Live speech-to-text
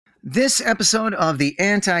This episode of the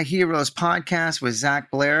Anti-Heroes podcast with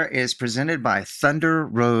Zach Blair is presented by Thunder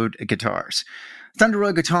Road Guitars. Thunder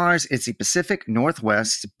Road Guitars is the Pacific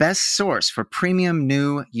Northwest's best source for premium,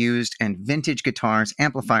 new, used, and vintage guitars,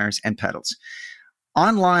 amplifiers, and pedals.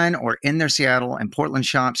 Online or in their Seattle and Portland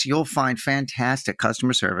shops, you'll find fantastic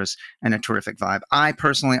customer service and a terrific vibe. I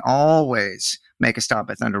personally always make a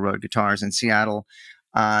stop at Thunder Road Guitars in Seattle.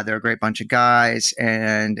 They're a great bunch of guys,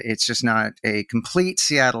 and it's just not a complete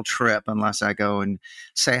Seattle trip unless I go and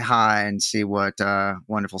say hi and see what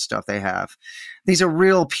wonderful stuff they have. These are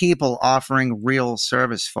real people offering real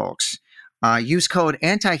service, folks. Use code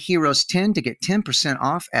ANTIHEROES10 to get 10%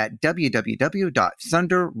 off at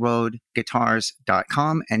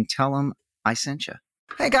www.thunderroadguitars.com and tell them I sent you.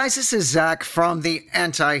 Hey guys, this is Zach from the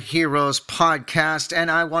Anti-Heroes podcast,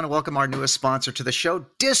 and I want to welcome our newest sponsor to the show,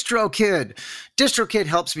 DistroKid. DistroKid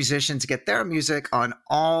helps musicians get their music on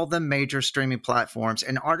all the major streaming platforms,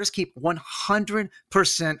 and artists keep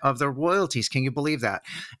 100% of their royalties. Can you believe that?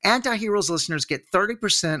 Anti-Heroes listeners get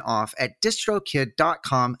 30% off at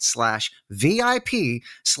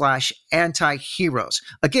distrokid.com/VIP/antiheroes.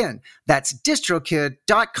 Again, that's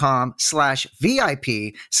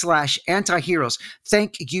distrokid.com/VIP/antiheroes.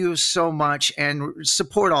 Thank you so much, and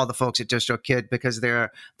support all the folks at DistroKid because they're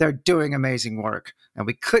doing amazing work, and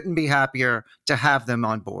we couldn't be happier to have them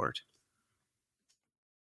on board.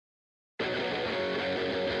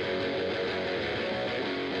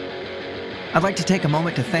 I'd like to take a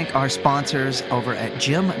moment to thank our sponsors over at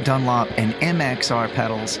Jim Dunlop and MXR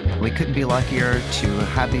Pedals. We couldn't be luckier to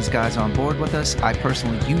have these guys on board with us. I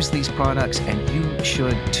personally use these products, and you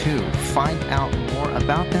should too. Find out more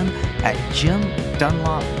about them at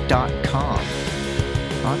jimdunlop.com.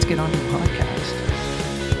 Let's get on to the podcast.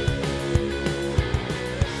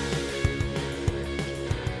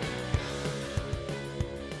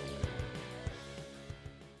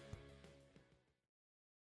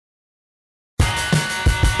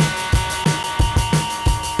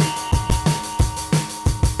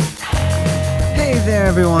 Hey there,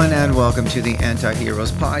 everyone, and welcome to the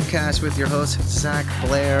Anti-Heroes podcast with your host, Zach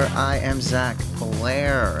Blair. I am Zach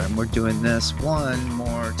Blair, and we're doing this one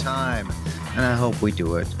more time. And I hope we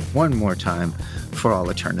do it one more time for all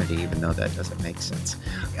eternity, even though that doesn't make sense.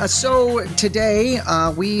 So today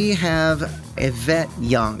we have Yvette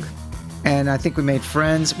Young, and I think we made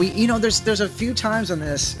friends. There's a few times on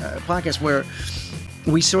this podcast where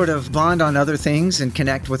we sort of bond on other things and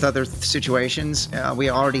connect with other situations. We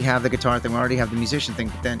already have the guitar thing, we already have the musician thing,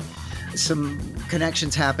 but then some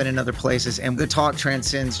connections happen in other places, and the talk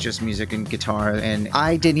transcends just music and guitar. And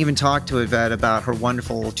I didn't even talk to Yvette about her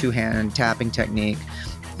wonderful two-hand tapping technique.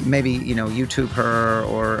 Maybe, YouTube her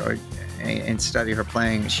or and study her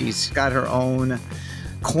playing. She's got her own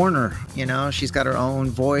corner, she's got her own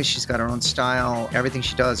voice, she's got her own style. Everything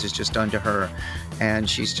she does is just done to her, and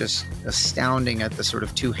she's just astounding at the sort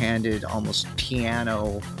of two-handed, almost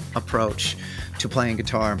piano approach to playing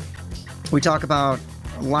guitar. We talk about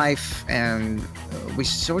life, and we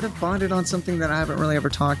sort of bonded on something that I haven't really ever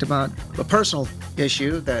talked about, a personal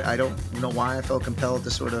issue that I don't know why I felt compelled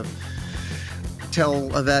to sort of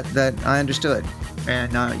tell Yvette that I understood.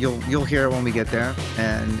 And you'll hear when we get there,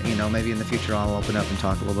 and maybe in the future I'll open up and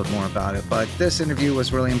talk a little bit more about it. But this interview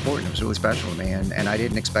was really important. It was really special to me, and I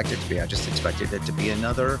didn't expect it to be. I just expected it to be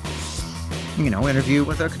another interview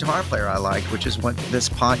with a guitar player I liked, which is what this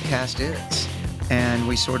podcast is. And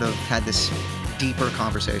we sort of had this deeper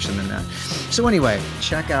conversation than that. So anyway,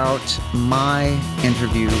 check out my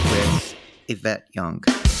interview with Yvette Young.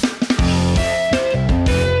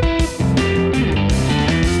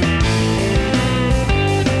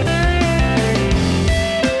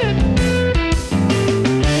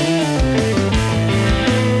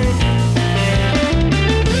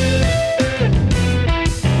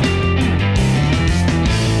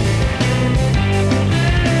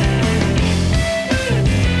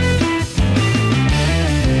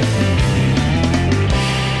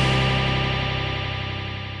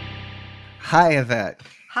 Hi, Yvette.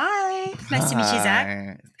 Hi. Nice to meet you,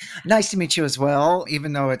 Zach. Nice to meet you as well,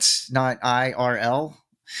 even though it's not IRL.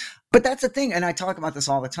 But that's the thing, and I talk about this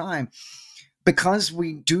all the time. Because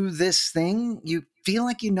we do this thing, you feel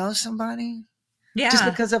like you know somebody. Yeah. Just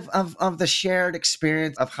because of the shared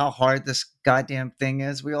experience of how hard this goddamn thing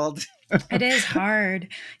is. We all do. It is hard.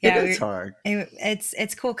 Yeah, it is hard.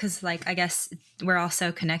 It's cool because, I guess we're all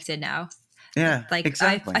so connected now. Yeah,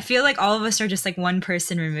 exactly. I feel like all of us are just one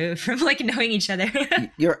person removed from knowing each other.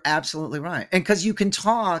 You're absolutely right. And because you can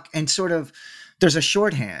talk and sort of, there's a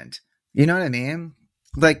shorthand, you know what I mean?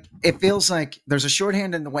 Like it feels like there's a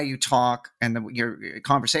shorthand in the way you talk and your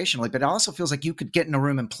conversationally, but it also feels like you could get in a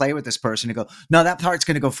room and play with this person and go, no, that part's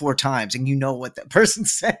going to go 4 times, and you know what that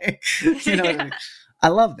person's saying. You know what I Yeah. mean? I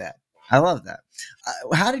love that. I love that.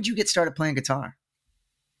 How did you get started playing guitar?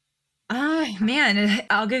 Man,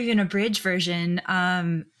 I'll give you an abridged version.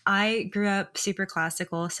 I grew up super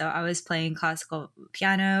classical, so I was playing classical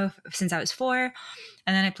piano since I was 4,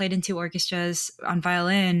 and then I played in 2 orchestras on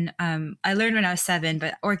violin. I learned when I was 7,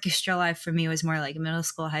 but orchestra life for me was more like middle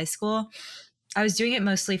school, high school. I was doing it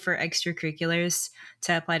mostly for extracurriculars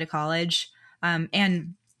to apply to college,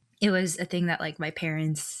 and it was a thing that like my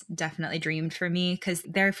parents definitely dreamed for me because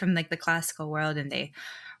they're from like the classical world, and they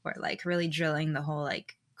were like really drilling the whole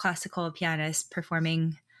like classical pianist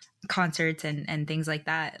performing concerts and things like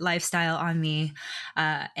that lifestyle on me.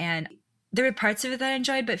 And there were parts of it that I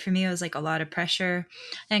enjoyed, but for me, it was like a lot of pressure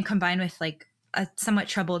and combined with like a somewhat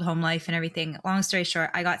troubled home life and everything. Long story short,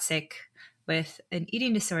 I got sick with an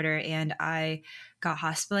eating disorder and I got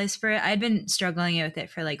hospitalized for it. I'd been struggling with it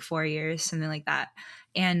for like 4 years, something like that.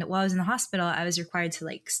 And while I was in the hospital, I was required to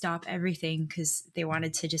like stop everything because they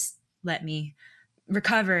wanted to just let me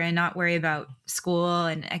recover and not worry about school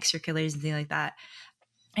and extracurriculars and things like that.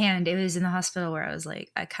 And it was in the hospital where I was like,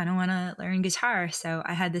 I kind of want to learn guitar. So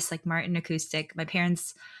I had this like Martin acoustic. My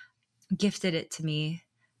parents gifted it to me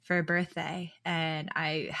for a birthday, and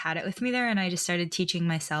I had it with me there. And I just started teaching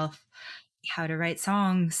myself how to write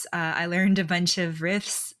songs. I learned a bunch of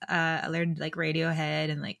riffs. I learned like Radiohead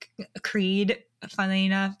and like Creed. Funnily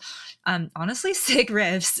enough, honestly, sick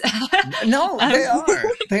riffs. No, um, they are.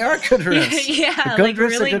 They are good riffs. A yeah, good like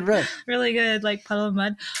riff's a good riff. really good, like Puddle of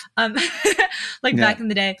Mud, um, like Yeah. back in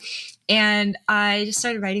the day. And I just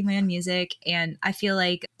started writing my own music, and I feel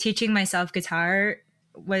like teaching myself guitar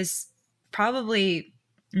was probably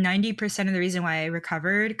 90% of the reason why I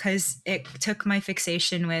recovered because it took my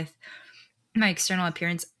fixation with my external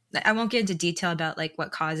appearance. I won't get into detail about like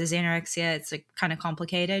what causes anorexia. It's like kind of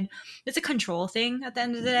complicated. It's a control thing at the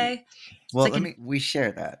end of the day. It's Well, like an we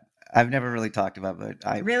share that. I've never really talked about,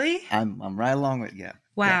 but really. I'm right along with yeah. Yeah.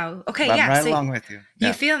 Wow. Okay. I'm Yeah. right So along with you. you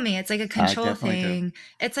Yeah. feel me? It's like a I control definitely do. thing.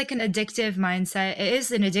 It's like an addictive mindset. It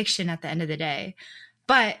is an addiction at the end of the day.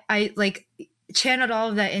 But I like channeled all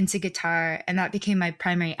of that into guitar, and that became my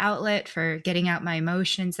primary outlet for getting out my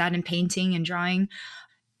emotions, that and painting and drawing.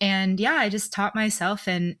 And yeah, I just taught myself,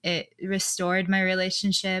 and it restored my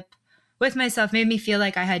relationship with myself, made me feel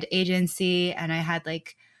like I had agency and I had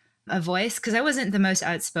like a voice because I wasn't the most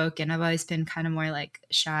outspoken. I've always been kind of more like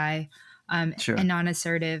shy and Sure. non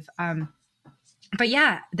assertive. But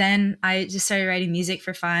yeah, then I just started writing music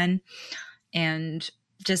for fun. And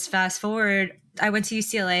just fast forward, I went to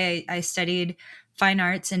UCLA. I studied fine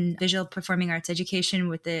arts and visual performing arts education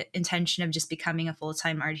with the intention of just becoming a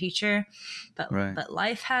full-time art teacher. Right. But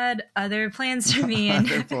life had other plans for me, and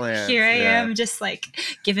Other here plans. I Yeah. am just like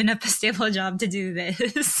giving up a stable job to do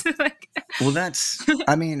this. Like, Well,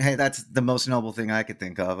 I mean, hey, that's the most noble thing I could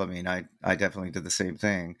think of. I mean, I definitely did the same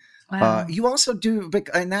thing. wow. You also do,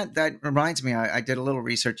 and that reminds me, I did a little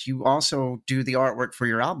research. You also do the artwork for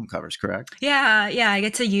your album covers, correct? Yeah, yeah, I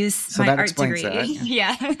get to use So my that art explains degree. that.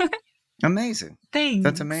 Yeah. Yeah. Amazing.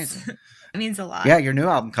 That's Thanks. amazing. It means a lot. Yeah, your new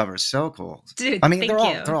album cover is so cool. Dude, I mean, thank they're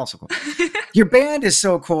you. all so cool. Your band is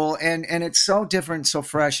so cool, and it's so different, so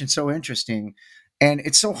fresh, and so interesting, and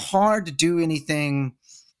it's so hard to do anything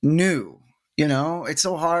new. You know, it's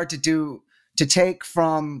so hard to take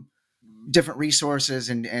from different resources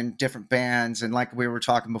and different bands, and like we were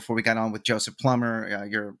talking before we got on with Joseph Plummer,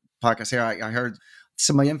 your podcast here. I heard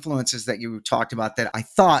some influences that you talked about that I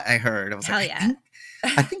thought I heard. I was like, Hell yeah.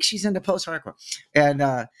 I think she's into post-hardcore, and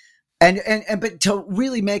and but to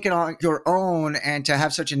really make it on your own and to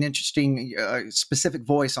have such an interesting specific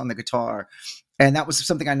voice on the guitar, and that was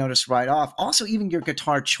something I noticed right off. Also, even your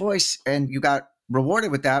guitar choice, and you got rewarded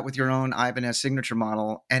with that with your own Ibanez signature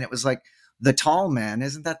model, and it was like the Tallman.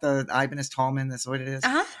 Isn't that the Ibanez Tallman? That's what it is.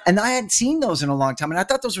 Uh-huh. And I hadn't seen those in a long time, and I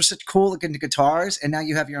thought those were such cool looking guitars. And now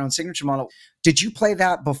you have your own signature model. Did you play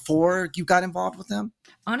that before you got involved with them?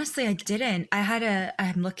 Honestly, I didn't.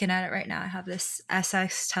 I'm looking at it right now. I have this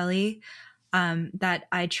SX Telly that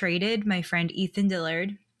I traded my friend Ethan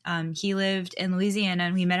Dillard. He lived in Louisiana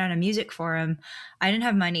and we met on a music forum. I didn't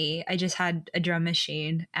have money. I just had a drum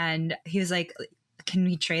machine. And he was like, can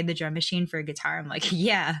we trade the drum machine for a guitar? I'm like,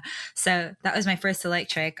 yeah. So that was my first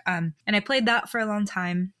electric. And I played that for a long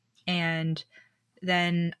time. And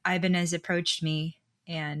then Ibanez approached me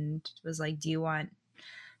and was like, do you want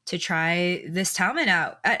to try this Talman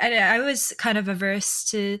out? I was kind of averse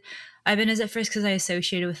to Ibanez at first because I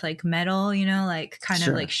associated with like metal, you know, like kind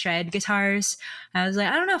of like Sure. shred guitars. I was like,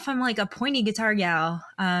 I don't know if I'm like a pointy guitar gal.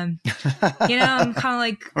 You know, I'm kind of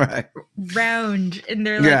like Right. round, and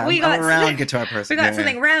they're like, Yeah, I'm a round guitar we person. got Yeah,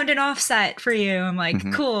 something round and offset for you. I'm like,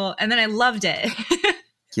 yeah. cool, and then I loved it.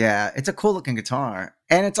 Yeah, it's a cool looking guitar,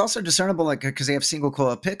 and it's also discernible, like because they have single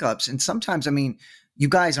coil pickups. And sometimes, I mean, you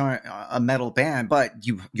guys aren't a metal band, but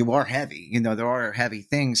you are heavy. You know, there are heavy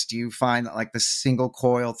things. Do you find that like the single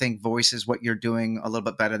coil thing voices what you're doing a little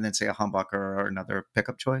bit better than say a humbucker or another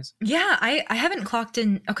pickup choice? Yeah, I haven't clocked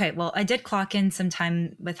in. Okay, well, I did clock in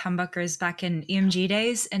sometime with humbuckers back in EMG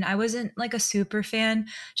days, and I wasn't like a super fan.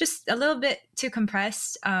 Just a little bit too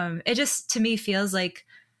compressed. It just to me feels like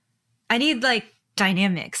I need like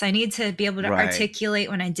dynamics. I need to be able to Right, articulate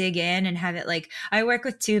when I dig in and have it like I work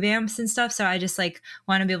with tube amps and stuff, so I just like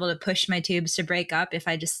want to be able to push my tubes to break up if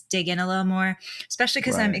I just dig in a little more, especially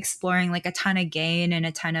because I'm right. exploring like a ton of gain and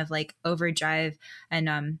a ton of like overdrive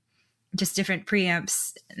and just different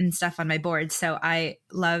preamps and stuff on my board. So I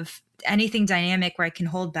love anything dynamic where I can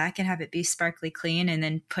hold back and have it be sparkly clean and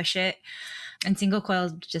then push it. And single coil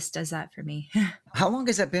just does that for me. How long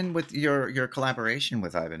has that been with your collaboration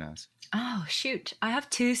with Ibanez? Oh, shoot. I have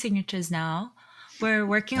two signatures now. We're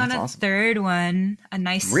working on That's a awesome. third one, a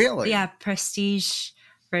nice, yeah, Really? prestige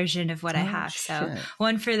version of what I Oh have. So shit!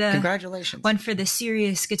 one for the Congratulations. one for the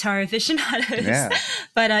serious guitar aficionados. Yeah,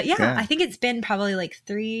 But yeah, yeah. I think it's been probably like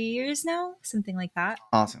 3 years now, something like that.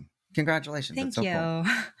 Awesome. Congratulations. That's Thank so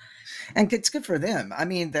cool. you. And it's good for them. I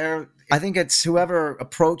mean, I think it's whoever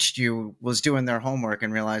approached you was doing their homework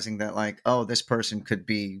and realizing that like, oh, this person could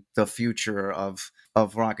be the future of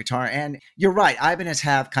rock guitar. And you're right. Ibanez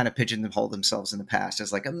have kind of pigeonholed themselves in the past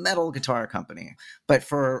as like a metal guitar company. But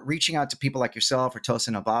for reaching out to people like yourself or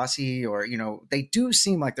Tosin Abasi, or, you know, they do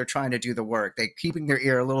seem like they're trying to do the work. They're keeping their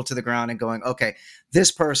ear a little to the ground and going, okay,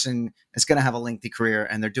 this person is going to have a lengthy career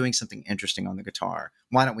and they're doing something interesting on the guitar.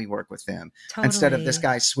 Why don't we work with them? Instead of this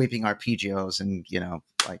Totally. guy sweeping arpeggios and, you know,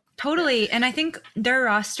 like, yeah. Totally. And I think their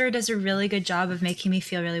roster does a really good job of making me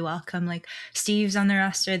feel really welcome. Like Steve's on the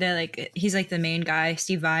roster. They're like, he's like the main guy,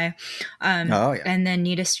 Steve Vai. Oh, yeah. And then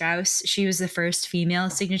Nita Strauss, she was the first female Oh,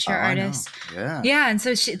 signature I know. artist. Yeah. Yeah. And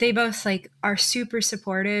so they both like are super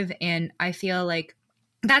supportive. And I feel like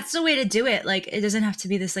that's the way to do it. Like it doesn't have to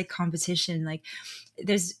be this like competition. Like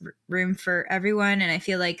there's room for everyone. And I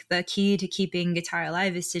feel like the key to keeping guitar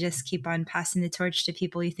alive is to just keep on passing the torch to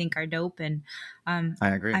people you think are dope. And I I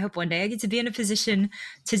agree. hope one day I get to be in a position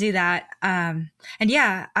to do that. And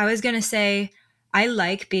yeah, I was going to say, I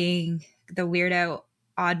like being the weirdo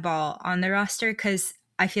oddball on the roster because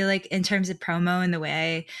I feel like in terms of promo and the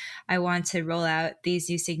way I want to roll out these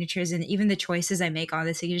new signatures and even the choices I make on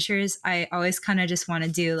the signatures, I always kind of just want to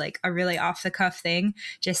do like a really off the cuff thing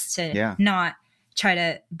just to Yeah. not try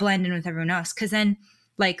to blend in with everyone else. Cause then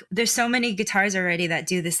like there's so many guitars already that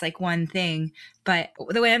do this like one thing. But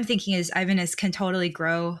the way I'm thinking is Ibanez can totally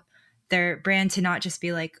grow their brand to not just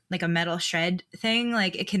be like a metal shred thing.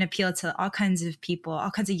 Like it can appeal to all kinds of people,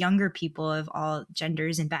 all kinds of younger people of all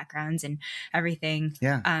genders and backgrounds and everything.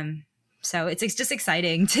 Yeah. So it's just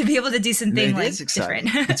exciting to be able to do something It like is different.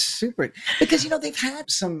 exciting. It's super because, you know, they've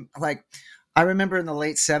had some like, I remember in the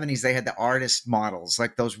late 70s, they had the artist models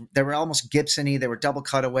like those. They were almost Gibson-y. They were double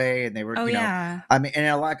cutaway and they were, Oh you know, yeah. I mean, and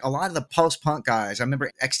a lot of the post punk guys, I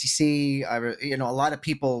remember XTC, you know, a lot of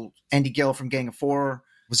people, Andy Gill from Gang of Four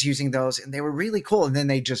was using those and they were really cool. And then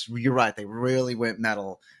they just, you're right, they really went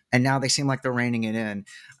metal. And now they seem like th're reining it in.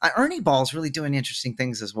 Ernie Ball's really doing interesting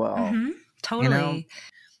things as well. Mm-hmm. You know, Totally.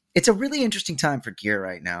 it's a really interesting time for gear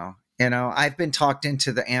right now. You know, I've been talked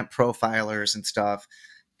into the amp profilers and stuff.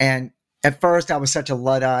 And at first I was such a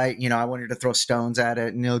Luddite, you know, I wanted to throw stones at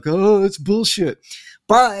it and they're like, oh, it's bullshit.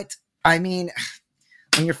 But I mean,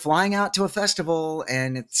 when you're flying out to a festival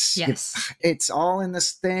and Yes. it's all in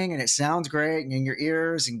this thing and it sounds great and in your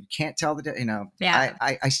ears and you can't tell you know, Yeah.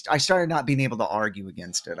 I started not being able to argue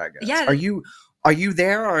against it, I guess. Yeah. Are you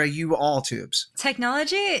there or are you all tubes?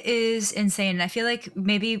 Technology is insane. And I feel like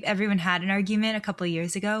maybe everyone had an argument a couple of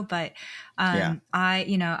years ago, but Yeah.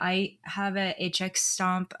 I have a HX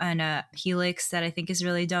Stomp and a Helix that I think is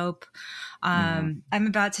really dope. Mm-hmm. I'm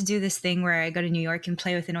about to do this thing where I go to New York and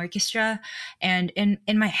play with an orchestra. And in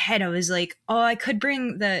my head, I was like, oh, I could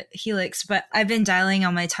bring the Helix, but I've been dialing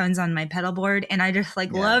on my tones on my pedal board and I just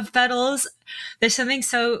like Yeah. love pedals. There's something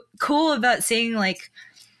so cool about seeing like,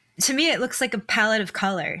 to me, it looks like a palette of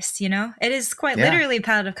colors, you know? It is quite Yeah. literally a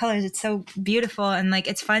palette of colors. It's so beautiful. And like,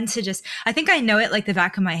 it's fun to just, I think I know it like the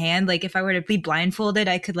back of my hand. Like if I were to be blindfolded,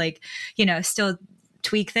 I could like, you know, still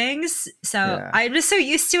tweak things. So Yeah. I'm just so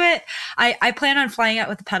used to it. I plan on flying out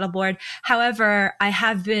with the pedal board. However, I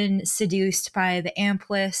have been seduced by the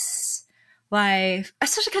ampless life,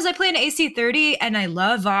 especially because I play an AC30 and I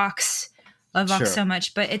love Vox. Love Vox Sure. so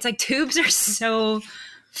much, but it's like tubes are so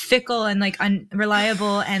fickle and like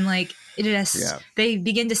unreliable, and like it just they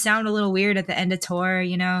begin to sound a little weird at the end of tour,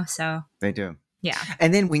 you know? So They do. yeah.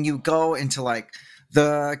 And then when you go into like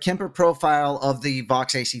the Kemper profile of the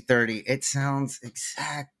Vox AC30, it sounds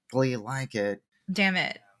exactly like it. Damn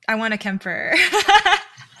it. I want a Kemper.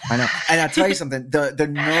 I know. And I'll tell you something, the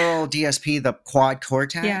Neural DSP, the quad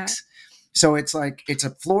cortex. Yeah. So it's like, it's a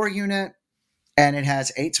floor unit and it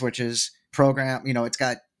has 8 switches program. You know, it's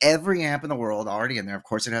got every amp in the world already in there. Of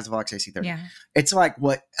course, it has a Vox AC30. Yeah. It's like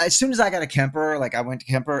as soon as I got a Kemper, like I went to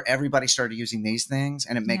Kemper, everybody started using these things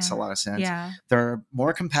and it makes a lot of sense. Yeah. They're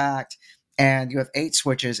more compact and you have 8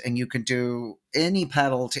 switches and you can do any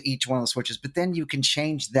pedal to each one of the switches, but then you can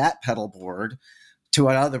change that pedal board to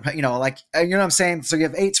another, you know, like, you know what I'm saying? So you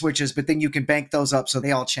have 8 switches, but then you can bank those up so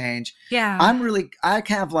they all change. Yeah. I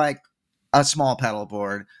have like a small pedal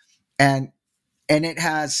board and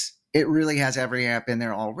it really has every amp in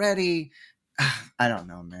there already. I don't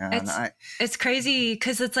know, man. It's crazy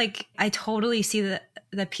because it's like I totally see the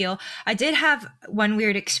appeal. I did have one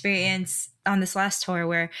weird experience on this last tour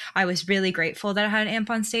where I was really grateful that I had an amp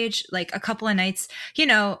on stage. Like a couple of nights, you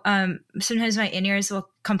know, sometimes my in-ears will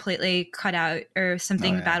completely cut out or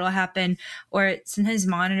something bad will happen, or sometimes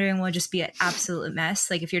monitoring will just be an absolute mess.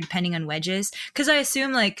 Like if you're depending on wedges, because I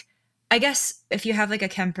assume like, I guess if you have like a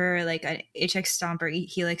Kemper, like an HX Stomp or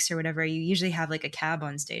Helix or whatever, you usually have like a cab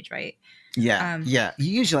on stage, right? Yeah. Yeah.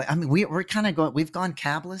 Usually, I mean, we're kind of we've gone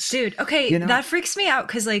cabless. Dude, okay. You know? That freaks me out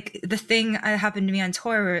because like the thing that happened to me on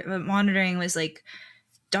tour where monitoring was like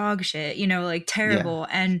dog shit, you know, like terrible.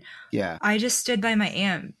 And I just stood by my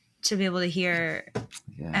amp to be able to hear.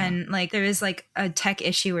 And like there was like a tech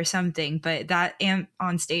issue or something, but that amp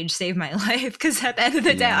on stage saved my life because at the end of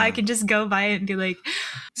the day I could just go by it and be like,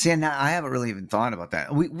 see, now I haven't really even thought about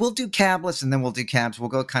that. We'll do cabless and then we'll do cabs. We'll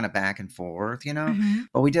go kind of back and forth, you know.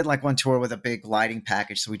 But we did like one tour with a big lighting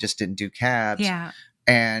package, so we just didn't do cabs.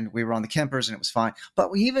 And we were on the Kempers and it was fine.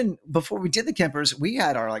 But even before we did the Kempers, we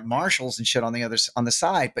had our like Marshalls and shit on the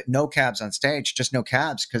side, but no cabs on stage, just no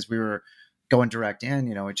cabs because we were going direct in,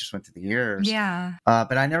 you know, it just went through the ears.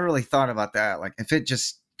 But I never really thought about that. Like if it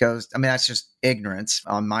just goes, I mean, that's just ignorance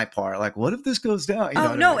on my part. Like, what if this goes down? You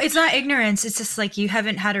know no, I mean? It's not ignorance. It's just like you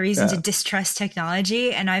haven't had a reason to distrust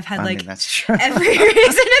technology. And I've had that's true. every reason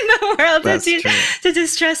in the world to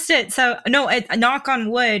distrust it. So no, knock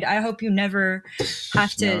on wood. I hope you never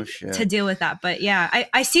have to deal with that. But yeah,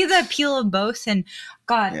 I see the appeal of both. And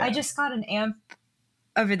God, I just got an amp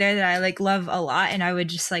over there that I like love a lot. And I would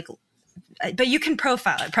just like, but you can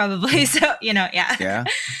profile it probably. So, you know, yeah.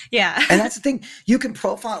 And that's the thing. You can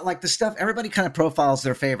profile like the stuff. Everybody kind of profiles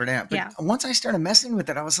their favorite amp. But once I started messing with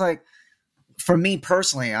it, I was like, for me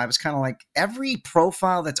personally, I was kind of like every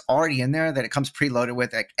profile that's already in there that it comes preloaded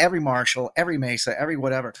with, like every Marshall, every Mesa, every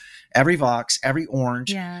whatever, every Vox, every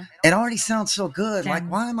Orange. It already sounds so good. Like,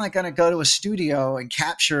 why am I going to go to a studio and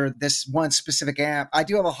capture this one specific amp? I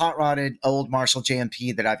do have a hot rodded old Marshall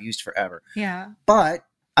JMP that I've used forever. But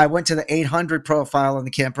I went to the 800 profile in the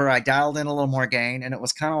Kemper. I dialed in a little more gain, and it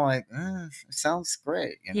was kind of like, it sounds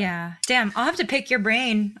great. You know? Yeah. Damn, I'll have to pick your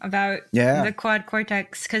brain about the quad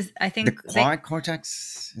cortex because I think the quad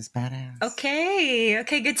cortex is badass. Okay,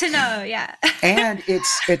 good to know. Yeah. And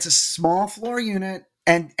it's a small floor unit,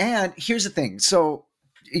 and here's the thing. So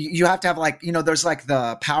you have to have like, you know, there's like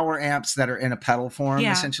the power amps that are in a pedal form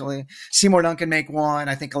essentially. Seymour Duncan make one.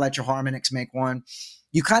 I think Electro Harmonix make one.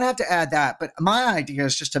 You kind of have to add that. But my idea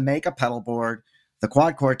is just to make a pedal board, the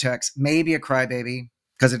quad cortex, maybe a Crybaby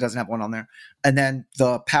because it doesn't have one on there, and then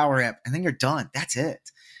the power amp, and then you're done. That's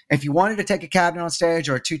it. If you wanted to take a cabinet on stage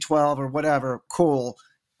or a 212 or whatever, cool,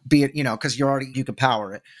 be it, you know, because you can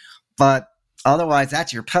power it. But otherwise,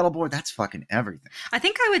 that's your pedal board. That's fucking everything. I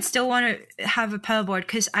think I would still want to have a pedal board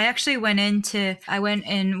because I actually went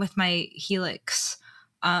in with my Helix.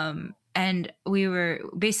 And we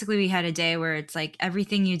had a day where it's like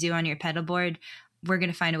everything you do on your pedal board, we're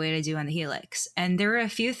going to find a way to do on the Helix. And there were a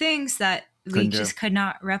few things that we just could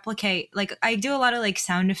not replicate. Like I do a lot of like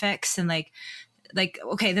sound effects and like,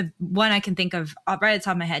 okay, the one I can think of right at the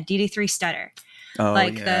top of my head, DD3 stutter. Oh,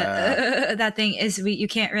 like that thing is you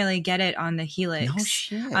can't really get it on the Helix. No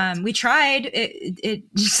shit. We tried, it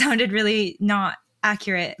sounded really not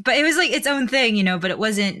accurate, but it was like its own thing, you know, but it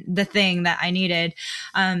wasn't the thing that I needed.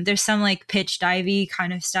 There's some like pitch divey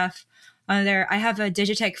kind of stuff there. I have a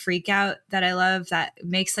Digitech Freakout that I love that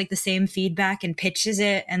makes like the same feedback and pitches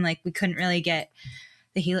it, and like we couldn't really get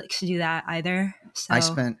the Helix to do that either. So I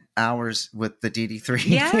spent hours with the DD3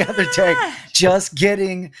 yeah. the other day, just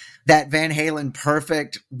getting that Van Halen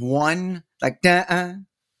perfect one, like da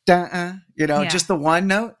just the one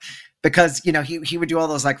note. Because, he would do all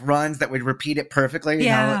those like runs that would repeat it perfectly.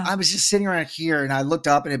 Yeah. And I was just sitting around here and I looked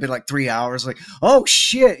up and it'd been like 3 hours, like, oh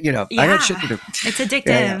shit, I got shit to do. It's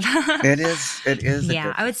addictive. Yeah. It is Yeah,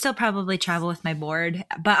 addictive. I would still probably travel with my board,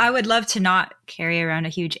 but I would love to not carry around a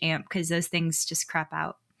huge amp because those things just crap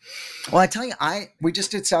out. Well, I tell you, we just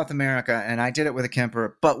did South America and I did it with a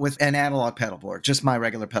Kemper, but with an analog pedal board, just my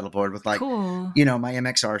regular pedal board with like, cool. My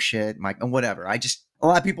MXR shit, whatever. A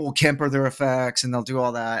lot of people will Kemper their effects and they'll do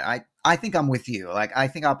all that. I think I'm with you. Like, I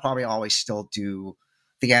think I'll probably always still do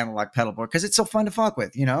the analog pedal board because it's so fun to fuck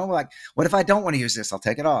with, like, what if I don't want to use this? I'll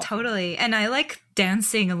take it off. Totally. And I like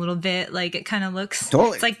dancing a little bit. Like, it kind of looks,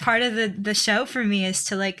 totally. It's like part of the show for me is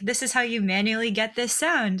to like, this is how you manually get this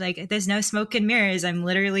sound. Like, there's no smoke and mirrors. I'm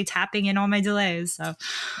literally tapping in all my delays. So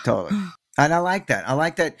totally. And I like that. A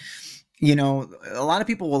lot of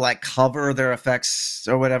people will like cover their effects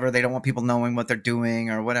or whatever. They don't want people knowing what they're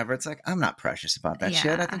doing or whatever. It's like, I'm not precious about that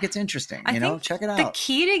shit. I think it's interesting. Check it out. The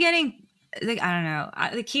key to getting, like, I don't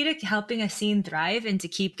know, the key to helping a scene thrive and to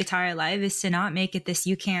keep guitar alive is to not make it this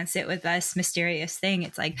you can't sit with us mysterious thing.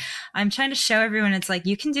 It's like, I'm trying to show everyone, it's like,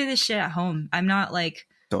 you can do this shit at home. I'm not like,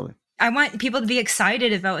 totally. I want people to be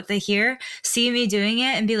excited about what they hear, see me doing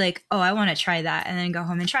it and be like, oh, I want to try that, and then go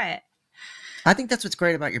home and try it. I think that's what's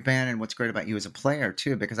great about your band and what's great about you as a player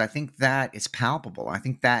too, because I think that is palpable. I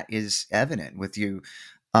think that is evident with you,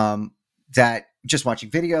 that just watching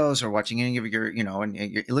videos or watching any of your, and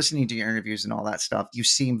you're listening to your interviews and all that stuff, you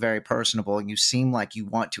seem very personable and you seem like you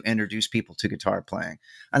want to introduce people to guitar playing.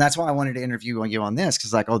 And that's why I wanted to interview you on this,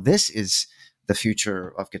 because like, oh, this is the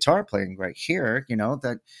future of guitar playing right here,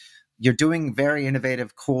 that you're doing very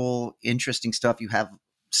innovative, cool, interesting stuff. You have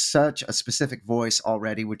such a specific voice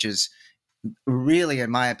already, which is really, in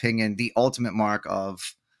my opinion, the ultimate mark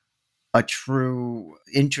of a true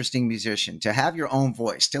interesting musician, to have your own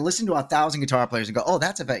voice, to listen to 1,000 guitar players and go, oh,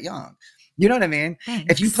 that's Yvette Young. You know what I mean?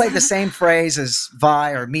 Thanks. If you play the same phrase as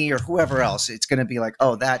Vi or me or whoever else, it's going to be like,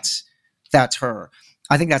 oh, that's her.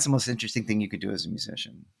 I think that's the most interesting thing you could do as a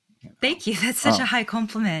musician. Thank you. That's such a high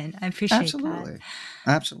compliment. I appreciate that.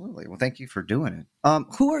 Absolutely. Well, thank you for doing it.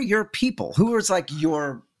 Who are your people? Who is like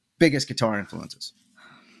your biggest guitar influences?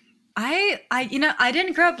 I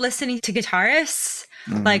didn't grow up listening to guitarists.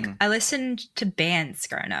 Mm-hmm. Like, I listened to bands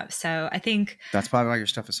growing up. So I think that's probably why your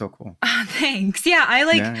stuff is so cool. Thanks. Yeah.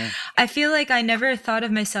 I feel like I never thought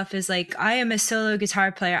of myself as like, I am a solo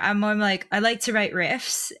guitar player. I'm more like, I like to write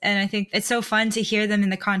riffs. And I think it's so fun to hear them in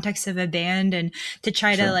the context of a band and to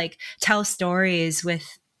try to like tell stories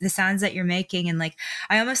with the sounds that you're making. And like,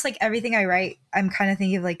 I almost like everything I write, I'm kind of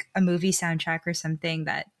thinking of like a movie soundtrack or something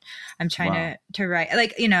that I'm trying to write,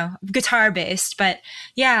 like, guitar based, but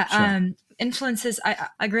yeah. Influences.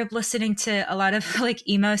 I grew up listening to a lot of like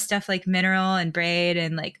emo stuff, like Mineral and Braid,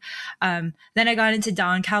 and like then I got into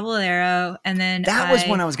Don Caballero, and then that was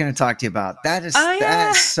one I was going to talk to you about. That is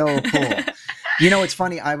so cool. It's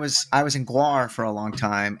funny. I was in Guar for a long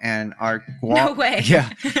time, and our Guar. No way.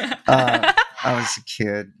 Yeah, I was a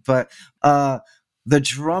kid, but the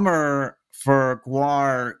drummer for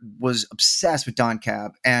Guar was obsessed with Don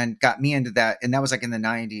Cab and got me into that, and that was like in the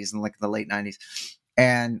 90s and like the late 90s,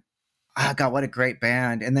 and oh God, what a great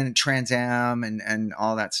band. And then Trans Am and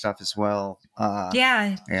all that stuff as well.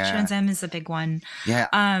 Yeah. Trans Am is a big one.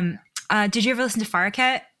 Yeah. Did you ever listen to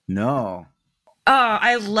Farrakhet? No. Oh,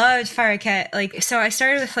 I loved Farrakhet. Like, so I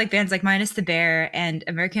started with like bands like Minus the Bear and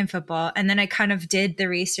American Football. And then I kind of did the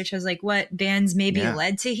research. I was like, what bands maybe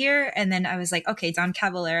led to here? And then I was like, okay, Don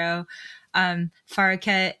Caballero,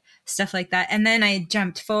 Farrakhet, stuff like that. And then I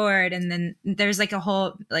jumped forward, and then there's like a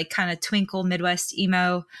whole like kind of twinkle Midwest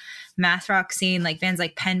emo math rock scene, like bands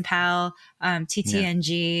like Pen Pal,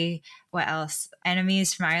 TTNG, what else?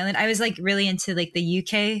 Enemies from Ireland. I was like really into like the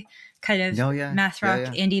UK kind of math rock,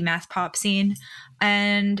 indie math pop scene.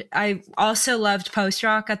 And I also loved post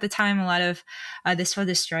rock at the time, a lot of This Will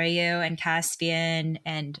Destroy You and Caspian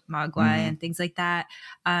and Mogwai and things like that.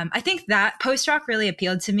 I think that post rock really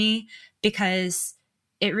appealed to me because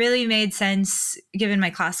it really made sense given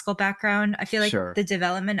my classical background. I feel like the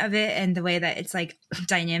development of it and the way that it's like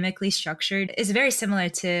dynamically structured is very similar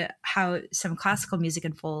to how some classical music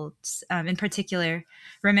unfolds, in particular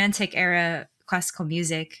Romantic era classical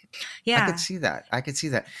music. Yeah. I could see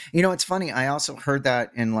that. It's funny. I also heard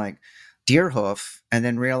that in like Deerhoof, and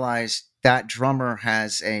then realized that drummer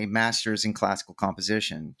has a master's in classical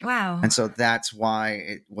composition. Wow. And so that's why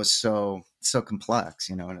it was so complex,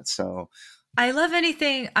 and it's so I love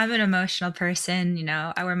anything. I'm an emotional person,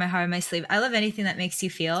 I wear my heart on my sleeve. I love anything that makes you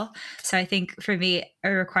feel. So I think for me, a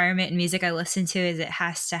requirement in music I listen to is it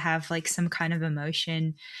has to have like some kind of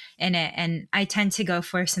emotion in it. And I tend to go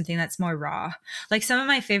for something that's more raw. Like some of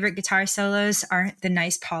my favorite guitar solos aren't the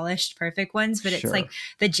nice, polished, perfect ones, but it's Sure. like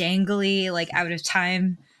the jangly, like out of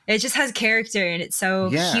time. It just has character and it's so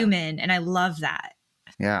Yeah. human. And I love that.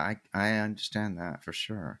 Yeah, I understand that for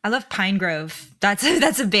sure. I love Pine Grove. That's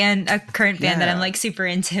a band, a current band that I'm Yeah. like super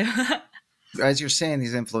into. As you're saying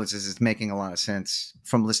these influences, it's making a lot of sense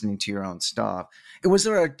from listening to your own stuff. Was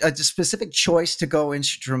there a specific choice to go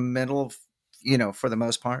instrumental, for the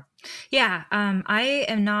most part? Yeah, I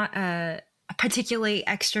am not a particularly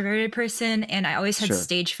extroverted person, and I always had Sure.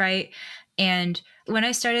 stage fright. And when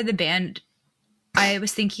I started the band, I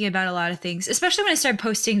was thinking about a lot of things, especially when I started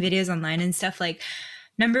posting videos online and stuff. Like,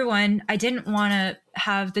 number one, I didn't want to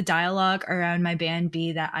have the dialogue around my band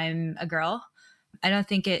be that I'm a girl. I don't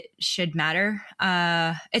think it should matter.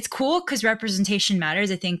 It's cool because representation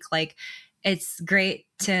matters. I think like it's great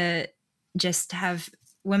to just have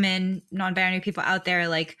women, non-binary people out there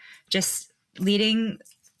like just leading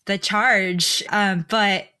the charge.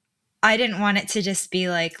 But I didn't want it to just be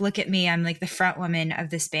like, look at me, I'm like the front woman of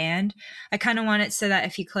this band. I kind of want it so that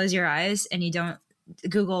if you close your eyes and you don't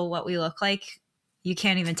Google what we look like, you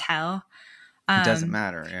can't even tell. It doesn't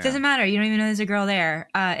matter. It Yeah. doesn't matter. You don't even know there's a girl there.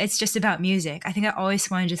 It's just about music. I think I always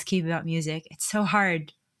want to just keep it about music. It's so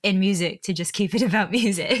hard in music to just keep it about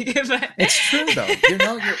music. But It's true though.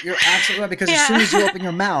 You're absolutely right because Yeah. as soon as you open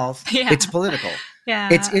your mouth, Yeah. it's political. yeah,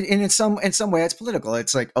 In some way it's political.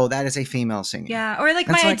 It's like, oh, that is a female singing. yeah. Or like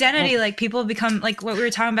It's my like, identity, well, like people become like what we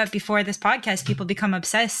were talking about before this podcast. People become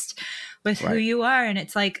obsessed with who Right. you are, and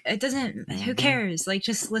it's like it doesn't. Who Mhm. cares? Like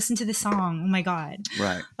just listen to the song. Oh my god.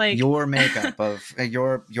 Right. Like Your makeup of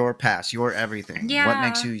your past, your everything. What Yeah.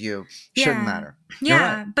 makes you shouldn't Yeah. matter. Yeah, You're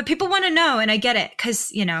right. but people want to know, and I get it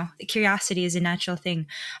because curiosity is a natural thing.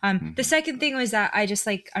 The Mhm. second thing was that I just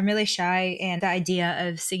like I'm really shy, and the idea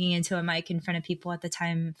of singing into a mic in front of people at the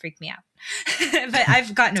time freaked me out. But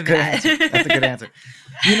I've gotten over Good that. answer. That's a good answer.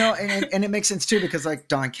 And it makes sense too because like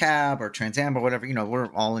Don Cab or Trans Am or whatever,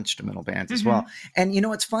 we're all instrumental bands as well. And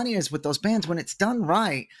what's funny is with those bands when it's done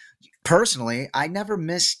right, personally, I never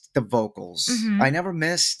missed the vocals. Mhm. I never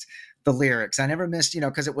missed the lyrics. I never missed,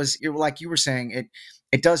 because you're like you were saying,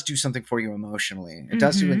 it does do something for you emotionally. It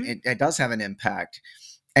does it does have an impact.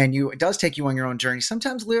 And it does take you on your own journey.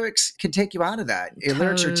 Sometimes lyrics can take you out of that.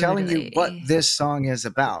 Lyrics are telling you what Totally. this song is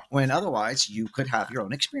about, when otherwise you could have your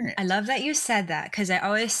own experience. I love that you said that because I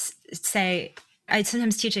always say I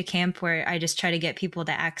sometimes teach a camp where I just try to get people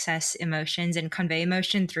to access emotions and convey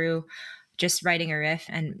emotion through just writing a riff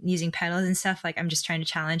and using pedals and stuff. Like I'm just trying to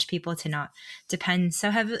challenge people to not depend so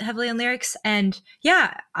heavily on lyrics. And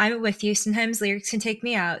yeah, I'm with you. Sometimes lyrics can take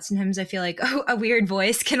me out. Sometimes I feel like, oh, a weird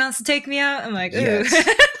voice can also take me out. I'm like, ooh,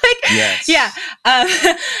 Yes. Yes.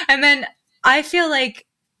 yeah. And then I feel like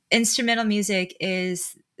instrumental music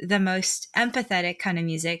is the most empathetic kind of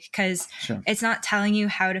music because Sure. it's not telling you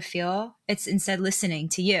how to feel. It's instead listening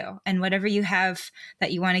to you, and whatever you have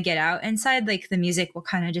that you want to get out inside, like the music will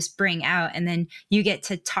kind of just bring out, and then you get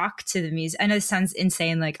to talk to the music. I know this sounds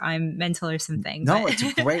insane, like I'm mental or something. No, but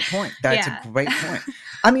it's a great point. That's Yeah. a great point.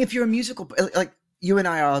 I mean, if you're a musical, like you and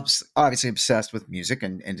I are obviously obsessed with music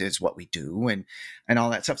and it's what we do and all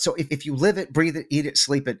that stuff. So if you live it, breathe it, eat it,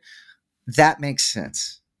 sleep it, that makes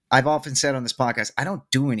sense. I've often said on this podcast, I don't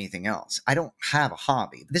do anything else. I don't have a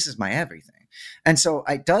hobby. This is my everything. And so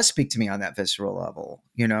it does speak to me on that visceral level,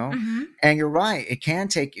 Mhm. And you're right. It can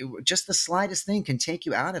take you, just the slightest thing can take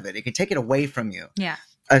you out of it. It can take it away from you. Yeah.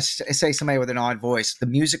 Say somebody with an odd voice, the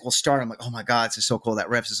music will start. I'm like, oh my God, this is so cool. That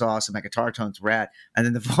riff is awesome. My guitar tone's rad. And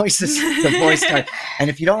then the voice starts. And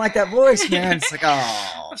if you don't like that voice, man, it's like,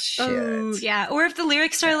 oh shit. Oh, yeah. Or if the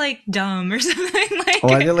lyrics are like dumb or something like.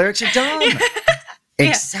 Or the lyrics are dumb. Yeah.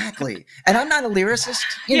 Exactly. And I'm not a lyricist.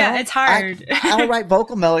 It's hard. I'll write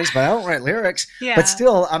vocal melodies, but I don't write lyrics. Yeah. But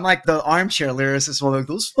still, I'm like the armchair lyricist. Well, like,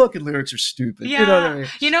 those fucking lyrics are stupid. Yeah. You know what I mean?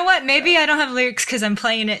 You know what? Maybe I don't have lyrics because I'm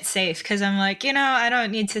playing it safe. Because I'm like, I don't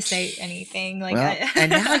need to say anything. Like, Well, and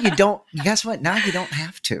now you don't. Guess what? Now you don't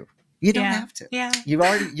have to. You don't have to. Yeah.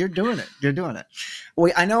 You're doing it. You're doing it.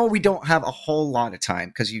 I know we don't have a whole lot of time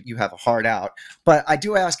because you have a hard out, but I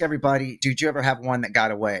do ask everybody, did you ever have one that got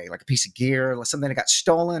away? Like a piece of gear, like something that got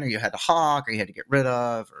stolen or you had to hawk or you had to get rid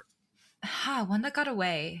of? Or One that got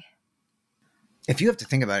away. if you have to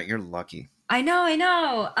think about it, you're lucky. I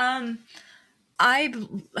know. I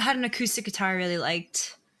had an acoustic guitar I really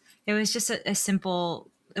liked. It was just a simple,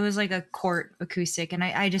 it was like a Court acoustic, and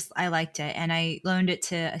I liked it, and I loaned it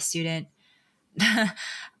to a student.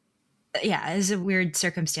 yeah, it was a weird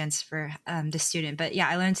circumstance for the student, but yeah,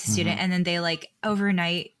 I learned to student, Mhm. and then they like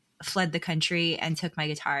overnight fled the country and took my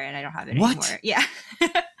guitar, and I don't have it What? anymore. Yeah.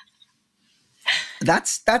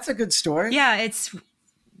 That's a good story. Yeah, it's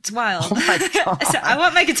wild. Oh my So I God.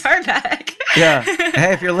 want my guitar back. Yeah.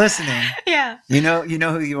 Hey, if you're listening, Yeah. you know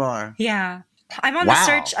who you are. Yeah. I'm on the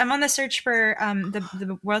search. Wow. I'm on the search for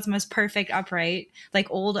the world's most perfect upright, like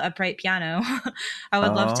old upright piano. I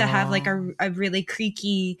would love to have like Oh. a really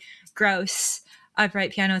creaky, gross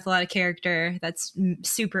upright piano with a lot of character. That's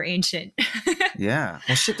super ancient. Yeah.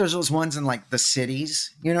 Well, shit, there's those ones in like the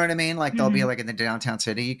cities. You know what I mean? Like they'll be Mhm. like in the downtown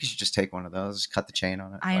city. You could just take one of those, cut the chain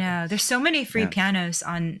on it. I Fuck it. know. There's so many free Yeah. pianos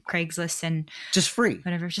on Craigslist and Just free.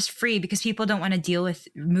 whatever, just free because people don't want to deal with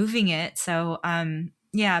moving it. So,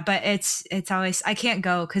 yeah, but it's always, I can't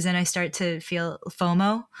go because then I start to feel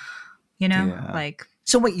FOMO, Yeah. like,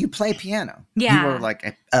 So wait, you play piano? Yeah. You were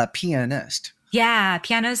like a pianist. yeah,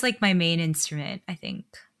 piano's like my main instrument, I think.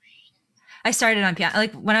 I started on piano.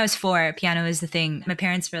 Like when I was 4, piano was the thing. My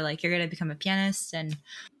parents were like, you're going to become a pianist. And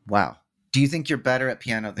Wow. Do you think you're better at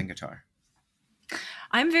piano than guitar?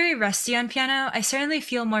 I'm very rusty on piano. I certainly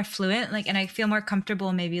feel more fluent, like, and I feel more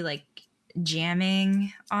comfortable maybe like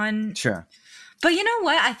jamming on. Sure. But you know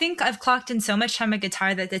what? I think I've clocked in so much time on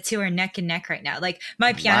guitar that the two are neck and neck right now. Like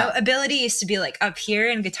my piano Wow. ability used to be like up here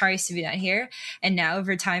and guitar used to be down here. And now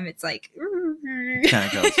over time it's like Kind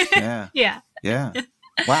of goes. Yeah. Yeah. Yeah.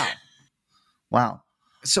 Wow. Wow.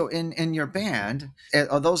 So in your band,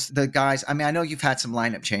 are those the guys? I mean, I know you've had some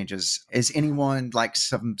lineup changes. Is anyone like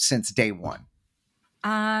some since day one?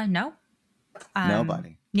 No.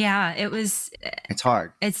 Nobody. Yeah, It's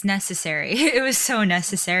hard. it's necessary. It was so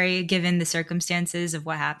necessary given the circumstances of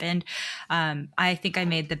what happened. I think I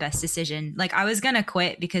made the best decision. Like I was going to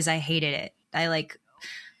quit because I hated it.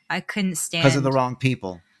 I couldn't stand Because of the wrong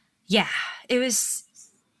people. Yeah, it was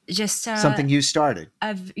just Something you started.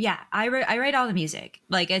 Yeah, I write all the music.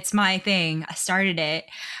 Like it's my thing. I started it.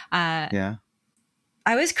 Yeah.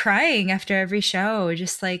 I was crying after every show,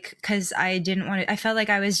 just like because I didn't want to. I felt like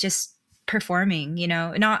I was just performing,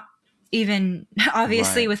 not even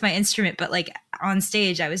obviously Right. with my instrument, but like on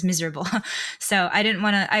stage, I was miserable. So I didn't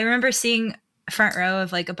want to. I remember seeing front row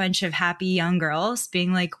of like a bunch of happy young girls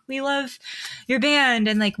being like, we love your band,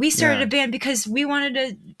 and like we started Yeah. a band because we wanted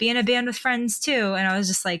to be in a band with friends too. And I was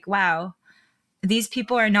just like, wow, these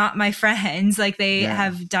people are not my friends. Like they Yeah.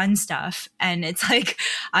 have done stuff, and it's like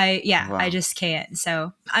Wow. I just can't.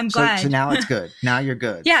 So I'm So glad. now it's good. Now you're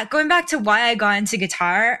good. Yeah, going back to why I got into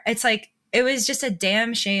guitar, it's like it was just a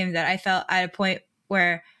damn shame that I felt at a point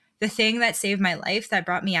where the thing that saved my life, that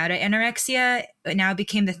brought me out of anorexia, it now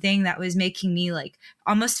became the thing that was making me like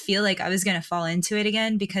almost feel like I was going to fall into it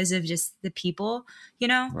again because of just the people,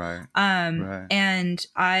 Right. Right. And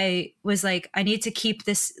I was like, I need to keep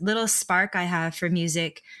this little spark I have for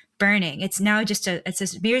music burning. It's now just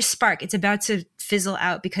it's a mere spark. It's about to fizzle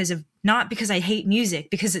out not because I hate music,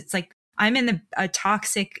 because it's like I'm in a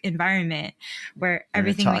toxic environment where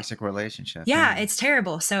everything. In a toxic relationship. Yeah, it's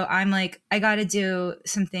terrible. So I'm like, I got to do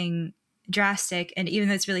something drastic. And even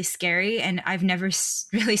though it's really scary, and I've never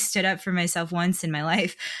really stood up for myself once in my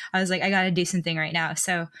life, I was like, I got to do something right now.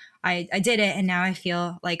 So I did it, and now I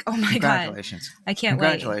feel like, oh my God, Congratulations. I can't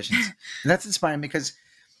wait. Congratulations. That's inspiring because,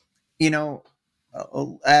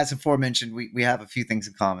 as aforementioned, we have a few things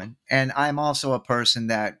in common. And I'm also a person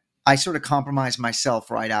that I sort of compromise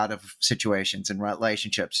myself right out of situations and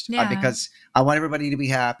relationships because I want everybody to be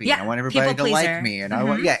happy. Yeah, and I want everybody to like me. And I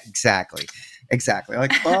want, exactly.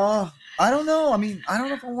 Like, I don't know. I mean, I don't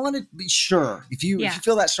know if I want to be sure. If you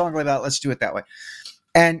feel that strongly about it, let's do it that way.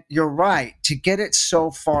 And you're right, to get it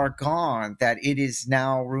so far gone that it is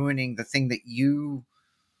now ruining the thing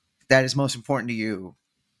that is most important to you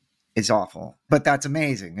is awful. But that's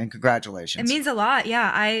amazing, and congratulations. It means a lot.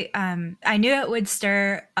 Yeah, I knew it would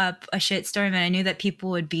stir up a shitstorm, and I knew that people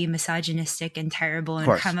would be misogynistic and terrible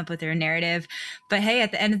and come up with their narrative. But hey,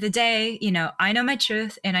 at the end of the day, I know my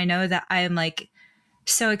truth, and I know that I am like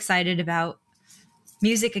so excited about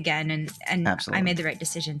music again, and Absolutely. I made the right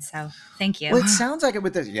decision. So thank you. Well, it sounds like it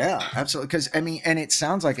with this. Yeah, absolutely. Because and it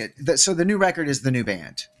sounds like it. So the new record is the new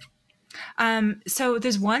band. So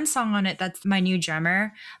there's one song on it that's my new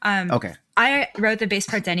drummer. Okay. I wrote the bass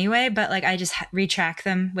parts anyway, but like I just retrack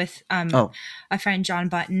them with a friend, John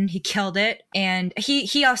Button. He killed it, and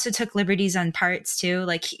he also took liberties on parts too.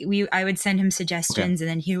 Like I would send him suggestions, and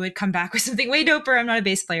then he would come back with something way doper. I'm not a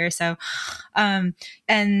bass player, so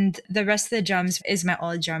and the rest of the drums is my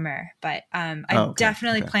old drummer. But I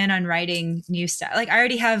definitely plan on writing new stuff. Like I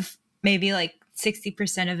already have maybe like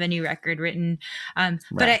 60% of a new record written. But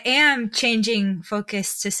Right. I am changing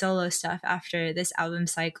focus to solo stuff after this album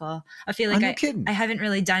cycle. I feel Oh, like no I kidding. haven't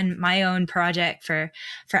really done my own project for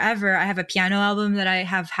forever. I have a piano album that I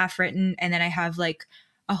have half written, and then I have like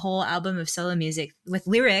a whole album of solo music with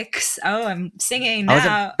lyrics. Oh, I'm singing I was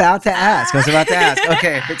now. about to ask. I was about to Ah. ask.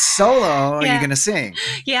 Okay, if it's solo, are you Yeah. going to sing?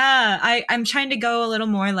 Yeah. I'm trying to go a little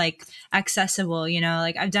more like accessible, you know,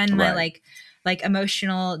 like I've done my Right. like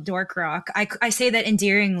emotional dork rock. I say that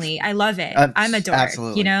endearingly. I love it. I'm a dork, you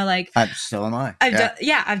Absolutely. know, like So am I. I've Yeah. done,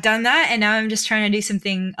 yeah, I've done that, and now I'm just trying to do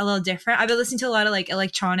something a little different. I've been listening to a lot of like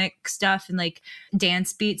electronic stuff and like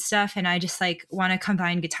dance beat stuff, and I just like want to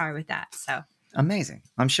combine guitar with that. So Amazing.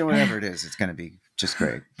 I'm sure whatever it is, it's going to be just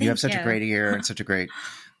great. You have thank such a you. great ear and such a great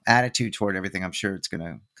attitude toward everything. I'm sure it's going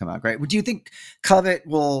to come out great. Would you think Covet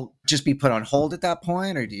will just be put on hold at that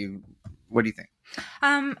point, or what do you think?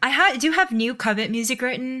 Do have new Covet music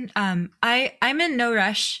written. I'm in no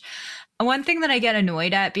rush. One thing that I get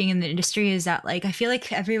annoyed at being in the industry is that like I feel like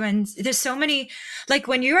there's so many, like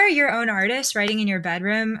when you are your own artist writing in your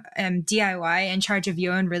bedroom, DIY, in charge of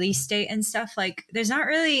your own release date and stuff, like there's not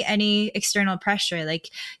really any external pressure.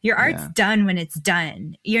 Like your art's Yeah. done when it's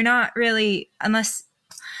done. You're not really, unless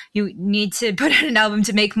you need to put out an album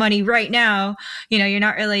to make money right now, you know, you're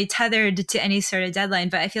not really tethered to any sort of deadline.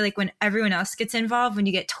 But I feel like when everyone else gets involved, when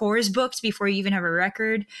you get tours booked before you even have a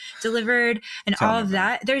record delivered and Tell all me of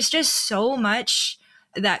about it. that, there's just so much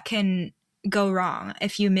that can go wrong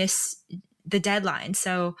if you miss the deadline.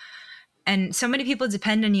 So, and so many people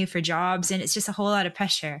depend on you for jobs, and it's just a whole lot of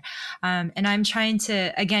pressure. And I'm trying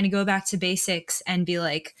to again go back to basics and be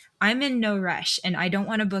like, I'm in no rush, and I don't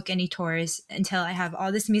want to book any tours until I have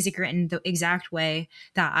all this music written the exact way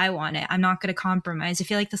that I want it. I'm not going to compromise. I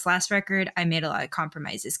feel like this last record I made a lot of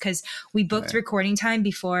compromises because we booked Right. recording time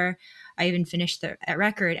before I even finished the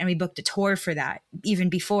record, and we booked a tour for that even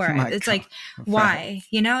before. My It's God. like, why?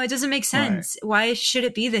 You know, it doesn't make Right. sense. Why should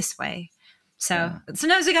it be this way? So Yeah.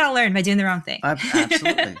 sometimes we gotta learn by doing the wrong thing.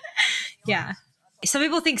 Absolutely. Yeah. Some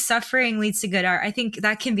people think suffering leads to good art. I think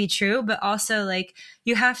that can be true, but also like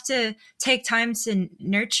you have to take time to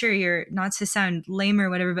nurture your, not to sound lame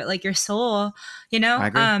or whatever, but like your soul, you know? I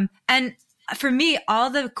agree. And for me,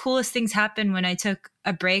 all the coolest things happened when I took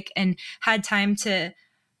a break and had time to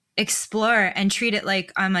explore and treat it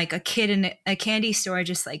like I'm like a kid in a candy store,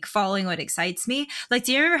 just like following what excites me. Like,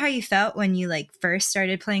 do you remember how you felt when you like first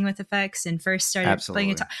started playing with effects and first started playing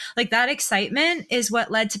Absolutely. guitar? Like that excitement is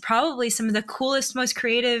what led to probably some of the coolest, most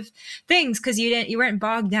creative things, because you weren't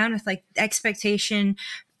bogged down with like expectation,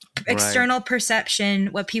 external perception,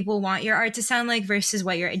 what people want your art to sound like versus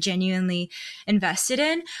what you're genuinely invested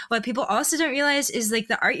in. What people also don't realize is like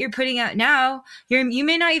the art you're putting out now, you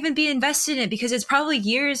may not even be invested in it because it's probably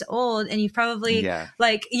years old, and you've probably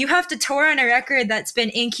like you have to tour on a record that's been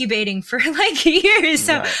incubating for like years.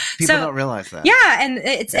 So People don't realize that. Yeah, and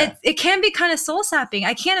it can be kind of soul sapping.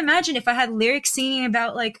 I can't imagine if I had lyrics singing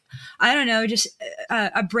about like, I don't know, just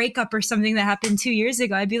a breakup or something that happened 2 years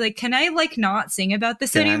ago. I'd be like, can I like not sing about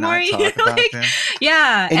this anymore? Talk about this?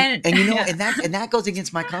 Yeah, and you know, and that goes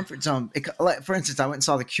against my comfort zone. Like, for instance, I went and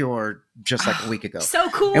saw The Cure just like a week ago. So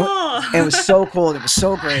cool. And it was so cool. It was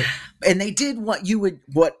so great. And they did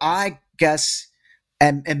what I guess,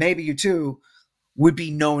 and maybe you too, would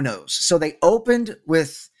be no-nos. So they opened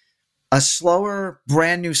with a slower,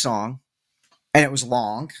 brand new song, and it was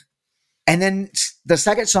long. And then the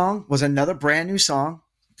second song was another brand new song.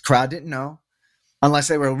 The crowd didn't know, unless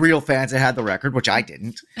they were real fans that had the record, which I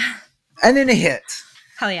didn't. And then a hit.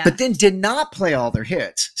 Hell yeah. But then did not play all their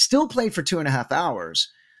hits. Still played for 2.5 hours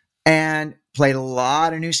and played a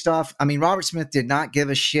lot of new stuff. I mean, Robert Smith did not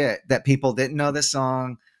give a shit that people didn't know this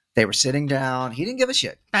song. They were sitting down. He didn't give a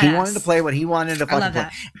shit. Badass. He wanted to play what he wanted to fucking play.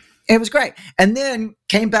 That. It was great. And then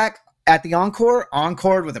came back at the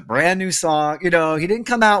encored with a brand new song. You know, he didn't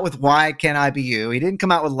come out with Why Can't I Be You? He didn't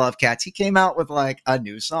come out with Love Cats. He came out with like a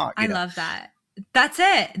new song. I love that. That's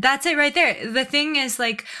it right there. The thing is,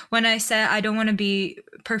 like, when I said I don't want to be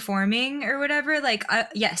performing or whatever, like,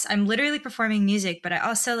 yes, I'm literally performing music, but I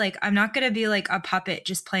also, like, I'm not going to be like a puppet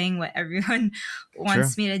just playing what everyone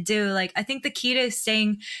wants me to do. Like, I think the key to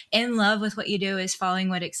staying in love with what you do is following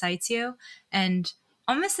what excites you, and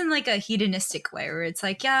almost in like a hedonistic way where it's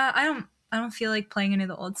like, yeah, I don't feel like playing any of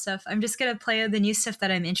the old stuff. I'm just going to play the new stuff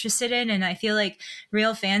that I'm interested in. And I feel like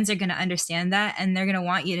real fans are going to understand that, and they're going to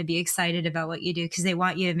want you to be excited about what you do because they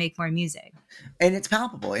want you to make more music. And it's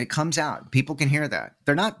palpable. It comes out. People can hear that.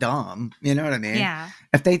 They're not dumb. You know what I mean? Yeah.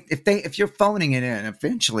 If you're phoning it in,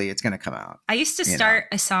 eventually it's going to come out. I used to start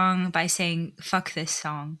a song by saying, fuck this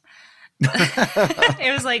song.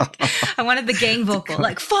 It was like I wanted the gang vocal,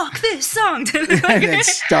 like "fuck this song." And then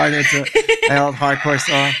started to an old hardcore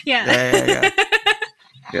song. Yeah.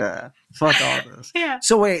 Yeah. Fuck all this. Yeah.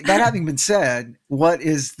 So wait, that having been said, what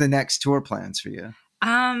is the next tour plans for you?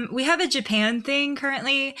 We have a Japan thing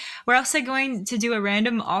currently. We're also going to do a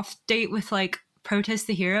random off date with like Protest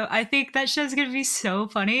the Hero. I think that show's gonna be so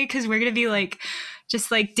funny because we're gonna be like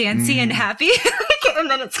just like dancey and happy, and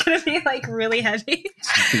then it's gonna be like really heavy.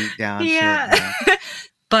 Beat down. Yeah. Shit,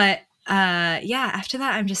 but yeah, after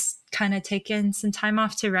that, I'm just kind of taking some time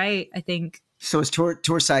off to write, I think. So is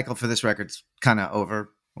tour cycle for this record's kind of over?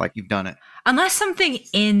 Like you've done it? Unless something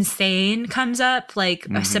insane comes up, like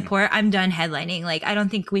a support, I'm done headlining. Like, I don't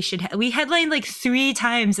think we should. We headlined like 3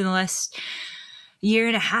 times in the last year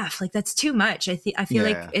and a half. Like, that's too much. I feel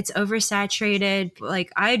like it's oversaturated. Like,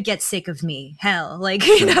 I'd get sick of me. Hell, like,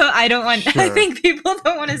 you know, I don't want. I think people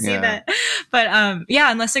don't want to see that. But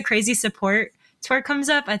yeah, unless a crazy support tour comes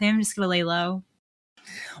up, I think I'm just gonna lay low.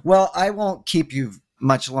 Well, I won't keep you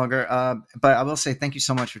much longer, but I will say thank you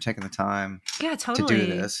so much for taking the time to do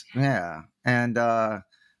this. Yeah. And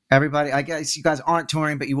everybody, I guess you guys aren't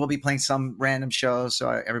touring, but you will be playing some random shows, so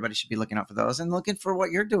everybody should be looking out for those and looking for what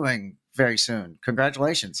you're doing very soon.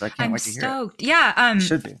 Congratulations. I can't wait to hear it. Yeah.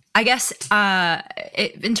 Should be. I guess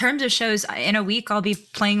in terms of shows, in a week I'll be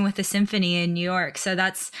playing with the symphony in New York, so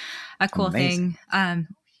that's a cool thing.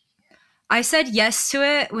 I said yes to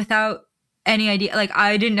it without any idea. Like,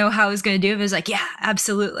 I didn't know how I was going to do it. It was like, yeah,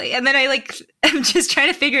 absolutely. And then I'm just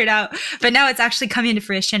trying to figure it out. But now it's actually coming to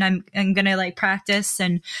fruition. I'm going to like practice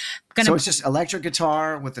and So it's just electric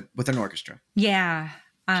guitar with an orchestra. Yeah.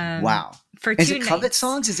 Wow. For is 2 it nights. Covet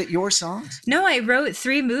songs? Is it your songs? No, I wrote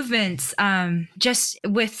 3 movements just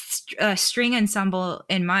with a string ensemble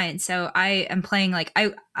in mind. So I am playing like,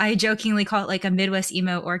 I jokingly call it like a Midwest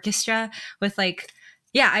emo orchestra with like,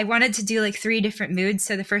 yeah, I wanted to do like 3 different moods.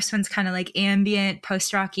 So the first one's kind of like ambient,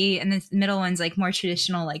 post-rocky, and the middle one's like more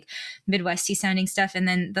traditional, like Midwesty sounding stuff. And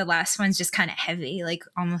then the last one's just kind of heavy, like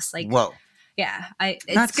almost like, whoa. Yeah,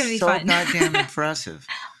 it's going to be fun. That's so goddamn impressive.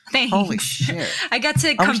 Thanks. Holy shit. I got to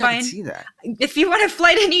I combine. wish I could see that. If you want to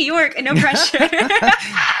fly to New York, no pressure.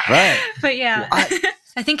 Right. But yeah, well,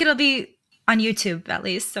 I think it'll be on YouTube at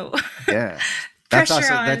least. So yeah, that's pressure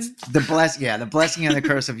also on. That's the blessing and the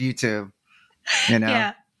curse of YouTube. You know.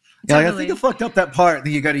 Yeah. Totally. Like, I think I fucked up that part.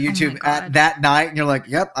 Then you go to YouTube at that night, and you're like,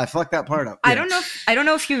 "Yep, I fucked that part up." Yeah. I don't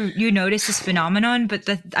know if you notice this phenomenon, but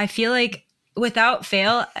I feel like without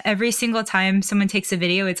fail, every single time someone takes a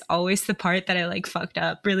video, it's always the part that I like fucked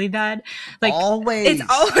up really bad. Like always, it's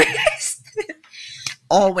always,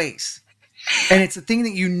 always, and it's the thing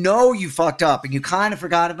that you fucked up, and you kind of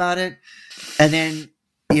forgot about it, and then.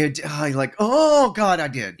 You're like, oh God, I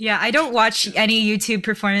did. Yeah, I don't watch any YouTube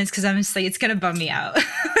performance because I'm just like, it's gonna bum me out.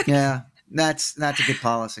 Yeah, that's a good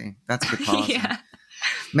policy. That's a good policy. Yeah.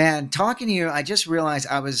 Man, talking to you, I just realized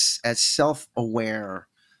I was as self-aware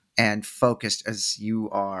and focused as you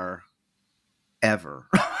are ever.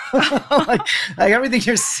 like everything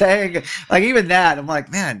you're saying, like even that, I'm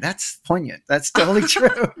like, man, that's poignant. That's totally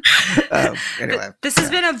true. Anyway, this has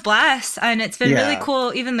been a blast, and it's been really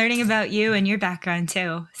cool, even learning about you and your background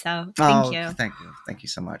too. So thank you. Thank you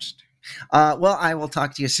so much. Well, I will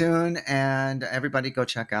talk to you soon, and everybody go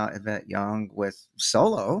check out Yvette Young with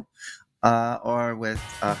solo, or with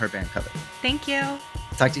her band Covet. Thank you.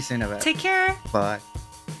 Talk to you soon, Yvette. Take care. Bye.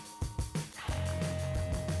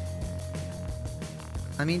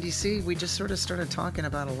 I mean, do you see? We just sort of started talking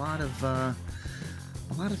about a lot of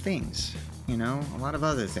things, you know, a lot of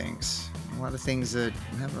other things, a lot of things that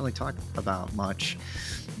we haven't really talked about much.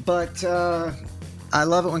 But I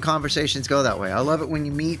love it when conversations go that way. I love it when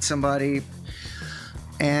you meet somebody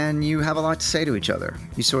and you have a lot to say to each other.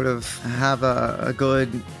 You sort of have a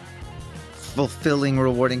good, fulfilling,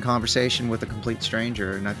 rewarding conversation with a complete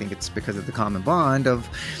stranger. And I think it's because of the common bond of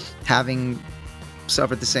having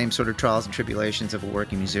suffered the same sort of trials and tribulations of a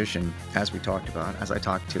working musician, as we talked about, as I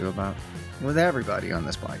talked to about with everybody on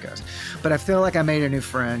this podcast. But I feel like I made a new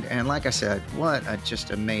friend, and like I said, what a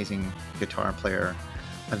just amazing guitar player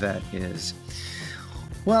Yvette is.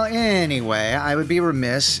 Well, anyway, I would be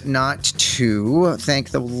remiss not to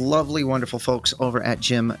thank the lovely, wonderful folks over at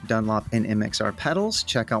Jim Dunlop and MXR Pedals.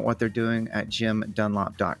 Check out what they're doing at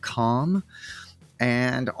jimdunlop.com.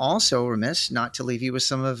 And also remiss not to leave you with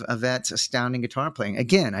some of Yvette's astounding guitar playing.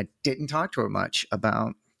 Again, I didn't talk to her much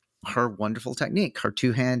about her wonderful technique, her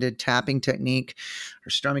two-handed tapping technique,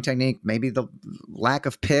 her strumming technique, maybe the lack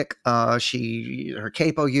of pick, her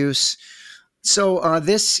capo use, So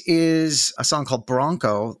this is a song called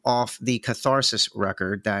Bronco off the Catharsis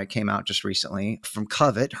record that came out just recently from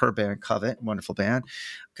Covet, her band Covet, wonderful band.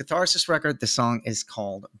 Catharsis record, the song is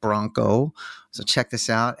called Bronco. So check this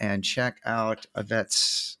out and check out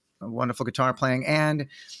Yvette's wonderful guitar playing and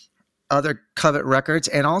other Covet records,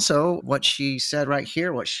 and also what she said right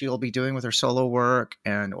here, what she'll be doing with her solo work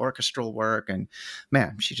and orchestral work. And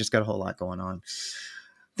man, she just got a whole lot going on.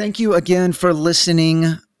 Thank you again for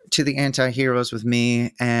listening to the Anti-Heroes with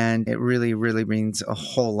me. And it really, really means a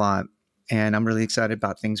whole lot. And I'm really excited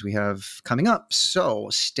about things we have coming up. So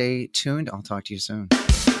stay tuned. I'll talk to you soon.